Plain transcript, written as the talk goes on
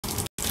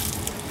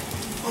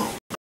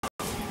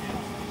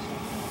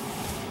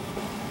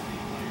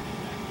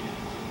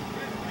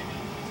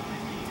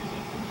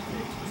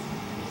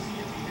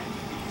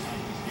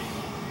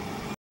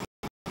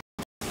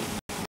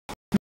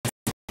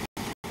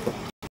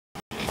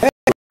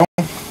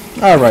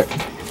Alright.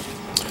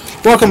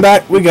 Welcome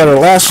back. We got our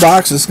last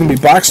box. This is going to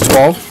be box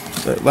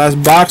 12. The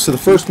last box of the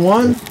first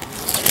one.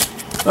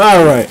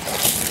 Alright.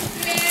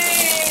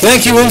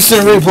 Thank you,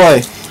 Instant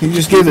Replay. You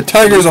just gave the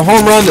Tigers a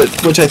home run,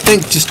 which I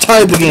think just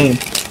tied the game.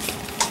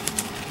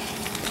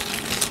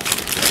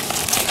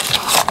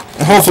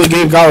 And hopefully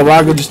gave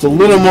Galarraga just a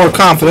little more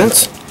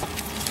confidence.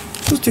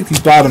 Let's take these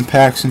bottom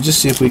packs and just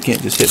see if we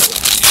can't just hit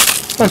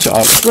a bunch of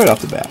autos right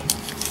off the bat.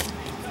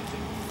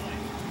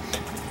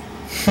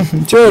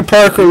 Jerry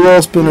Parker,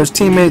 Roll Spinners,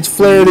 teammates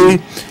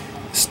Flaherty,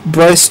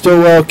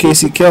 Bristow,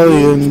 Casey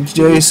Kelly, and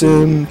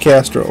Jason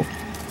Castro.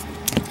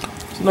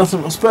 There's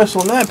nothing real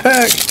special in that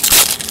pack.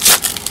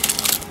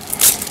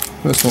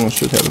 This one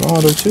should have an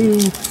auto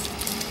too.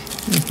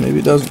 Maybe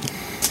it doesn't.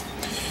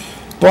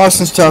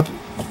 Boston's top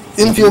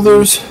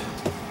infielders,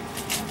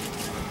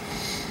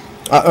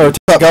 or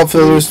top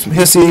outfielders: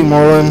 Hissey,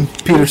 Moreland,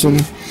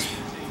 Peterson.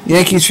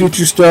 Yankees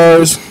future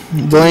stars: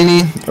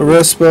 Delaney,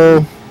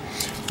 Arespo,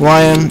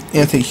 Lyon,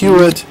 Anthony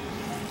Hewitt.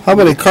 How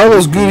about a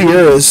Carlos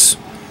Gutierrez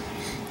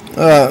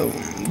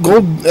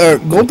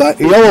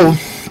yellow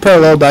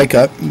parallel die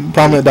cut,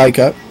 prominent die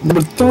cut,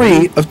 number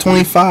 3 of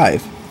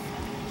 25.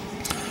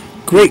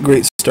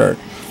 Great start.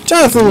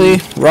 Jonathan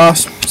Lee,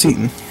 Ross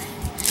Seaton.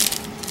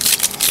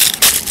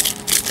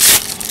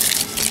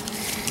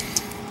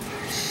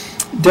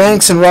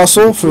 Danks and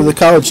Russell for the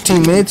college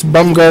teammates: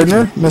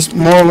 Bumgardner, Miss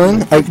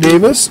Moreland, Ike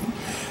Davis,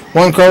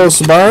 Juan Carlos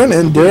Sabaran,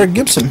 and Derek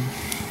Gibson.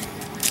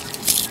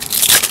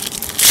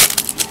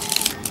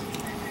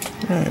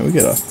 Alright, we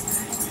got a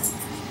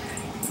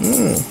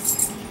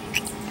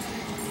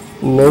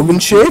Logan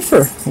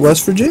Schafer,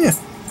 West Virginia.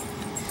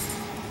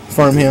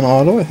 Farmhand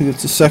auto. I think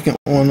it's the second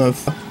one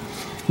of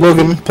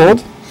Logan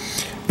pulled.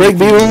 Blake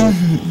Beeman,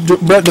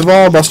 Brett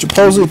Duvall, Buster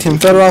Posey, Tim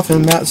Fedoroff,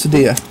 and Matt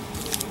Sadia.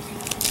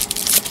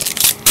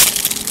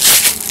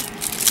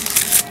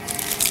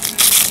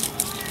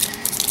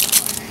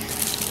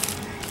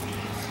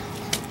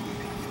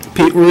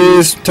 Pete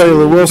Ruiz,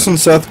 Tyler Wilson,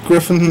 Seth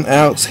Griffin,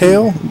 Alex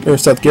Hale, or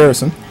Seth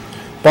Garrison.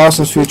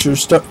 Boston's future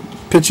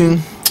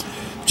pitching: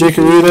 Jake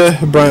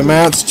Arrieta, Brian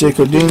Matz, Jake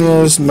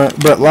Ordinez,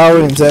 Brett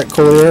Lowry, and Zach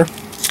Collier.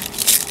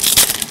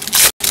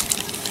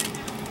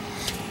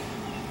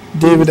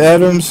 David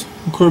Adams,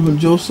 Corbin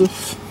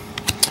Joseph,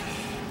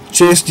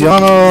 Chase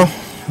Diano,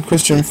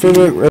 Christian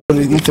Frederick,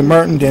 Ethan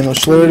Martin, Daniel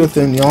Schlereth,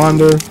 and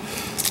Yonder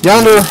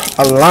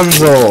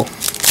Alonso.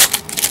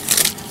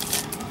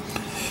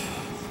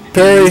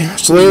 Perry,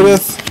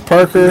 Schlereth,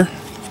 Parker,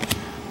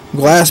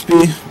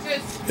 Glaspie.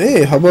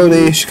 Hey, how about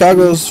a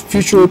Chicago's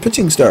future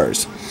pitching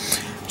stars?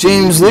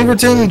 James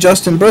Leverton,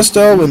 Justin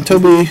Bristow, and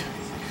Toby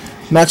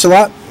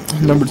Matchular,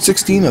 numbered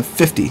 16 of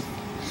 50.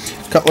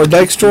 Cutler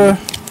Dykstra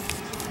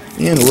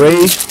and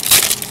Ray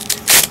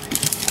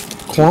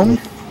Klum.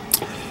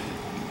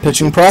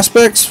 Pitching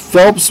prospects: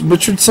 Phelps,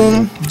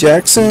 Richardson,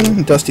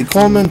 Jackson, Dusty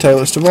Coleman,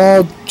 Tyler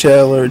Stivall,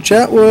 Chandler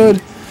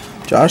Chatwood,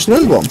 Josh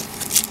Lindblom.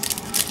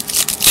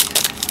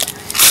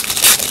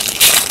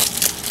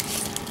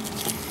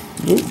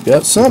 Ooh,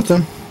 got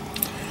something.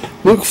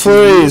 Luke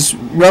Fleury's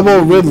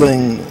Rebel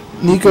Riddling,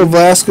 Nico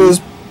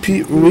Vasquez,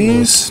 Pete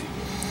Ruiz.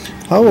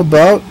 How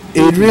about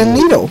Adrian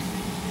Nieto?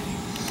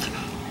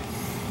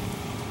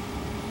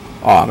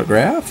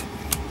 Autograph.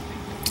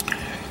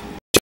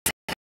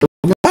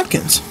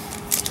 Watkins.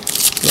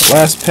 The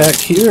last pack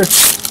here.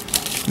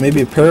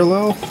 Maybe a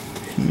parallel.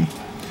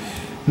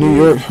 New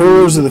York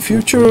Hurlers of the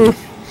Future.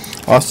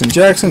 Austin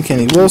Jackson,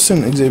 Kenny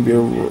Wilson,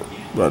 Xavier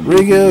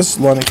Rodriguez,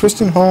 Lonnie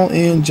Kristen Hall,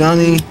 and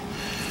Johnny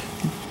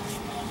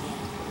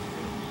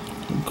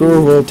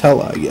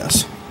Gurvotella, I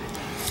guess.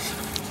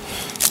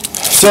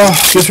 So, I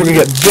guess we're going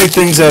to get big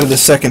things out of the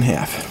second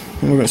half.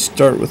 And we're going to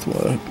start with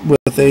a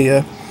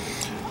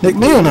Nick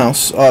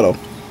Nieuwenhuis auto.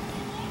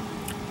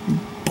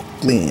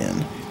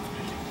 Lynn.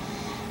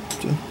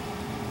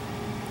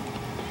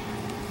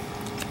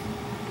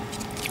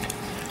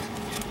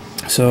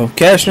 So,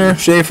 Cashner,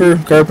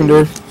 Schafer,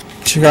 Carpenter,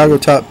 Chicago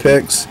top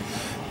picks: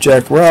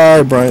 Jack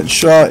Rye, Bryant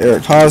Shaw,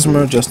 Eric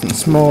Hosmer, Justin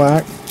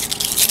Smolak,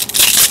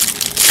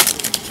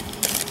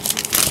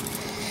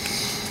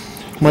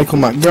 Michael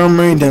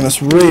Montgomery,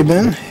 Dennis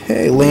Rabin.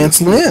 Hey,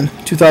 Lance Lynn,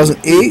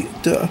 2008.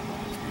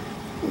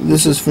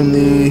 This is from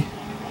the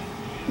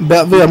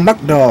Batville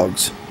Muck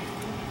Dogs.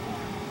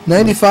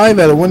 95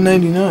 out of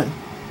 199.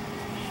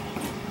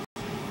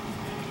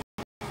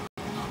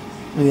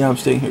 Yeah, I'm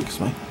staying here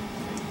because I'm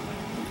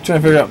trying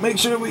to figure out, make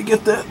sure we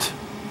get that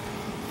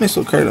nice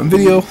little card on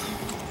video.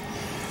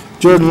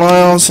 Jordan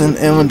Lyles and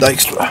Alan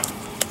Dykstra.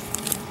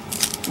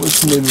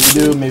 Which maybe we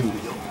do, maybe we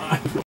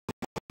don't.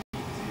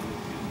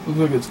 Looks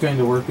like it's kind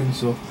of working,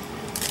 so I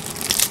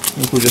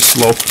think we're just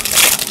slow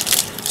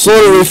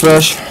to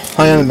refresh.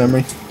 High on the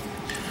memory.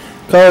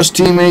 College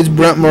teammates: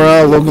 Brent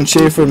Morrell, Logan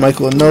Schafer,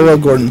 Michael Anoa,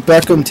 Gordon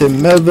Beckham,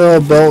 Tim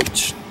Melville,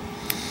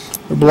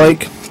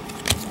 Blake,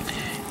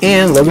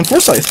 and Logan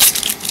Forsythe.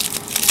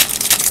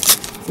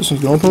 This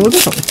one's going to open a little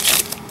differently.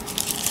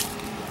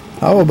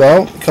 How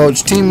about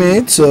college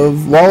teammates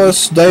of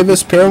Wallace,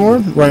 Davis, Paramore,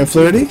 Ryan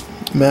Flaherty,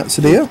 Matt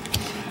Sadia,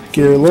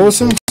 Gary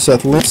Lewison,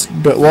 Seth Lynch,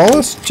 Brett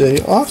Wallace, Jay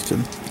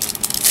Austin.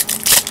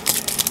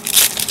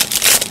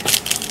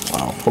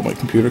 Wow, hope my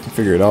computer can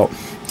figure it out.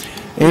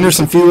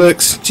 Anderson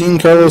Felix, Gene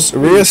Carlos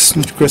Arias,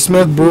 Chris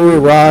Smith, Brewer,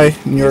 Rye,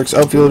 New York's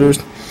outfielders,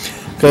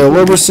 Kyle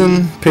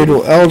Roberson,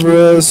 Pedro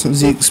Alvarez,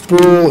 Zeke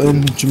Spruill,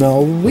 and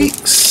Jamel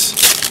Weeks.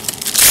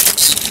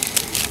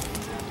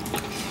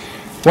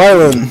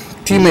 Wyland,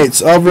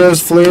 teammates Alvarez,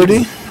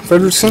 Flaherty,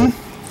 Fredrickson.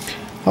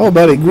 How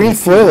about a green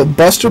foil of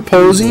Buster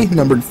Posey,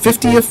 numbered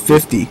 50 of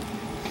 50.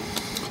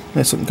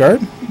 Nice looking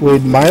card.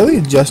 Wade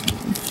Miley, just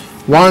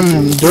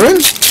Juan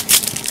Duran.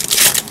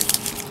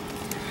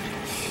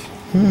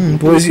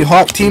 Boise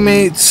Hawk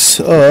teammates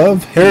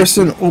of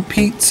Harrison,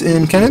 Opeets,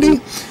 and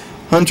Kennedy.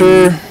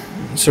 Hunter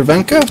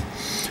Cervenka,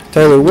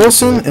 Tyler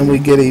Wilson, and we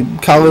get a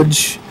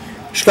college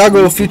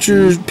Chicago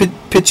Futures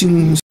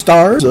pitching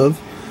stars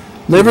of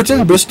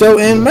Leverton, Bristow,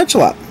 and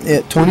Matchular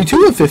at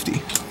 22 of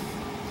 50.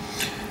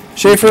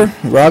 Schafer,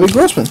 Robbie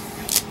Grossman.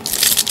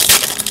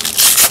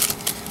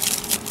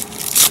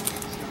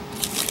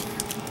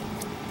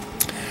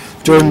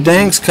 Jordan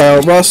Danks,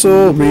 Kyle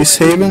Russell, Reese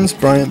Havens,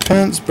 Bryant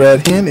Pence,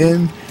 Brad Hand,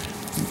 and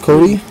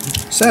Cody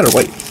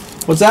Satterwhite.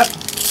 What's that?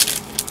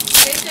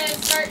 They said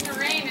it's starting to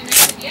rain, and I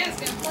said, yeah,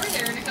 it's going to pour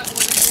there in a couple of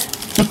minutes.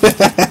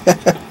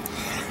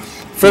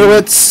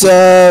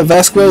 Fredowitz,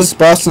 Vasquez,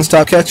 Boston's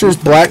top catchers,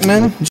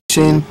 Blackman,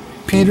 Shane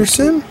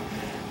Peterson.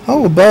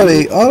 How about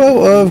a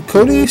auto of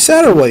Cody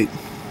Satterwhite?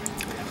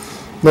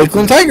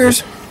 Lakeland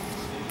Tigers.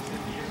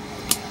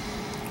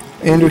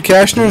 Andrew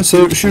Kashner and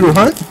Shooter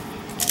Hunt.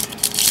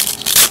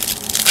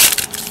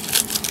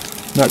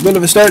 Not good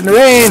if it's starting to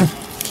rain.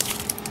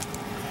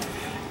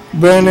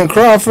 Brandon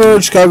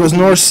Crawford, Chicago's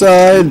North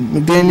Side,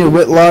 McDaniel,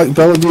 Whitlock,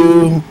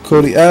 Bellevue,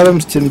 Cody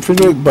Adams, Tim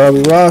Frederick,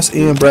 Bobby Ross,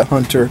 and Brett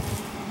Hunter.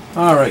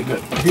 Alright,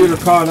 good. Computer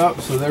caught up,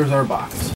 so there's our box.